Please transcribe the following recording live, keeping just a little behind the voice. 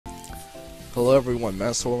Hello everyone,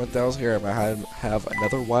 Master1000 here, and I have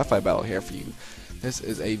another Wi-Fi battle here for you. This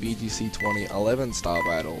is a VGC 2011 style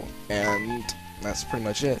battle, and that's pretty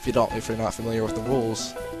much it. If you're not familiar with the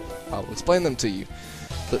rules, I'll explain them to you.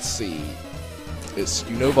 Let's see. It's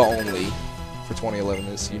Unova only for 2011.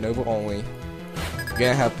 It's Unova only. You're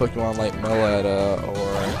gonna have Pokemon like Meletta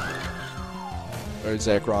or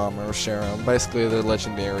Zekrom or Sharon. Basically, they're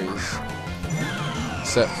legendaries,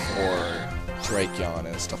 except for Drakeon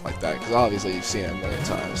and stuff like that, because obviously you've seen it a million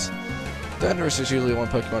times. Thundurus is usually one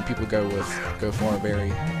Pokemon people go for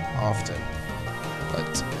very often.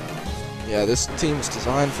 But yeah, this team was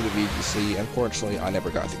designed for the VGC. Unfortunately, I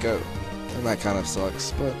never got to go, and that kind of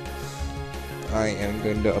sucks. But I am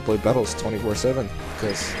going to upload battles 24/7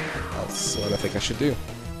 because that's what I think I should do.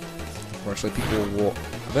 Unfortunately, people will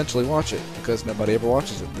eventually watch it because nobody ever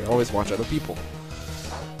watches it. They always watch other people.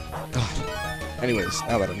 God. Anyways,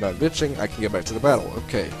 now that I'm done bitching, I can get back to the battle.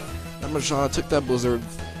 Okay. Namashana took that Blizzard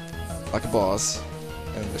like a boss,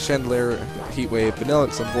 and the Chandelier, Heat Wave,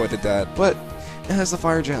 Vanillix avoided that, but it has the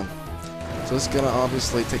Fire Gem. So it's gonna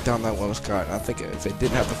obviously take down that Whimsicott, and I think if it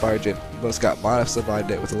didn't have the Fire Gem, Whimsicott might have survived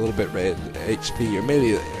it with a little bit red HP, or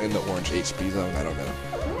maybe in the orange HP zone, I don't know.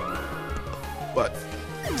 But,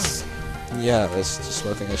 yeah, that's just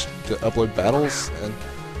one thing I should upload battles, and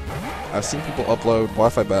I've seen people upload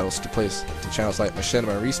Wi-Fi battles to channels like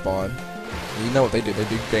Machinima Respawn. And you know what they do? They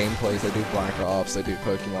do gameplays, they do Black Ops, they do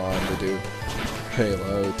Pokemon, they do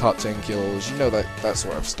Halo, top 10 kills, you know that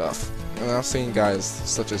sort of stuff. And I've seen guys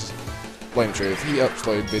such as Blame Truth, he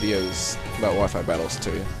upload videos about Wi-Fi battles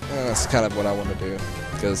too. And that's kind of what I want to do,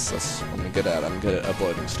 because that's what I'm good at. I'm good at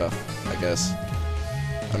uploading stuff, I guess.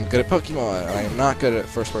 I'm good at Pokemon, I am not good at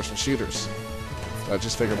first-person shooters. I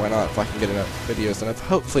just figured why not, if I can get enough videos and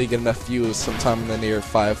hopefully get enough views sometime in the near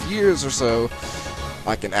 5 years or so,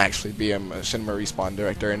 I can actually be a Machinima Respawn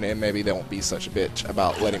director, and then maybe they won't be such a bitch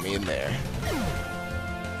about letting me in there.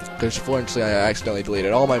 Because fortunately I accidentally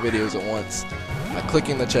deleted all my videos at once by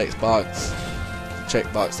clicking the checkbox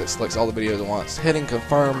that selects all the videos at once, hitting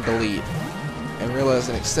confirm delete, and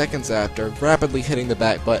realizing seconds after, rapidly hitting the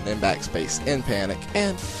back button and backspace in panic,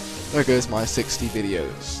 and there goes my 60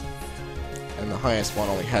 videos. And the highest one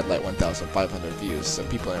only had like 1,500 views, so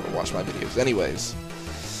people never watch my videos. Anyways,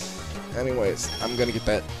 I'm gonna get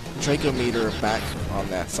that Draco meter back on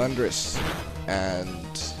that Thundurus, and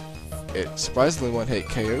it surprisingly one hit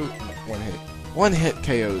KOs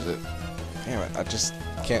it. Damn it, I just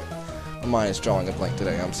can't. My mind is drawing a blank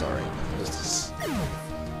today. I'm sorry.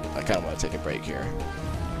 I kind of want to take a break here,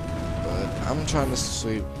 but I'm trying to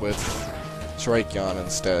sweep with Drakeon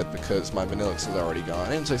instead because my Vanillix is already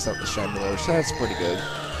gone. And it takes out the Chandelier, so that's pretty good.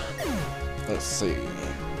 Let's see.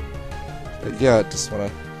 But yeah, I just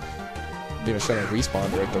want to be Machinima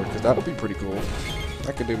Respawn director because that would be pretty cool.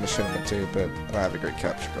 I could do Machinima too, but I don't have a great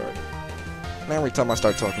capture card. And every time I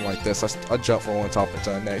start talking like this, I jump from one topic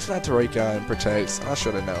to the next. That Drakeon protects. I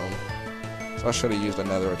should have known. So I should have used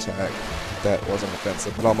another attack that wasn't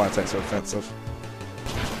offensive, but all my attacks are offensive.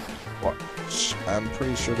 What? I'm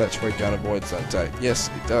pretty sure that Drakeon avoids that attack. Yes,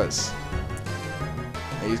 it does.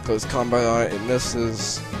 I use close combat on it, it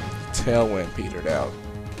misses. Tailwind petered out.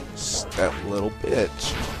 That little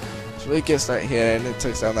bitch. So it gets that hit and it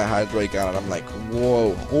takes down that high Drakeon, and I'm like,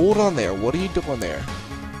 whoa, hold on there, what are you doing there?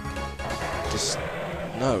 Just,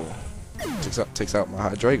 no. Takes out my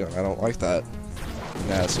high Drakeon, I don't like that.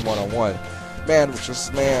 Nah, it's a one-on-one. Man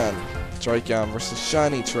versus man. Drakeon versus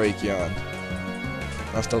shiny Drakeon.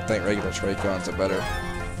 I still think regular Drakeons are better.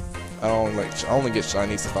 I only get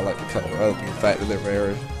shinies if I like the color, other than the fact that they're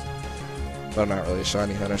rare. But I'm not really a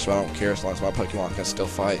shiny hunter, so I don't care as long as my Pokemon can still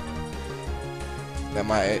fight. Now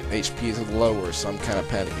my HP is lower, so I'm kind of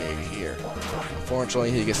panicking here.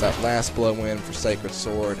 Unfortunately, he gets that last blow in for Sacred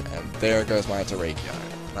Sword, and there goes my Terrakion.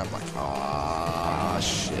 And I'm like, ah,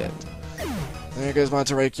 shit. There goes my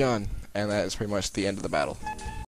Terrakion, and that is pretty much the end of the battle.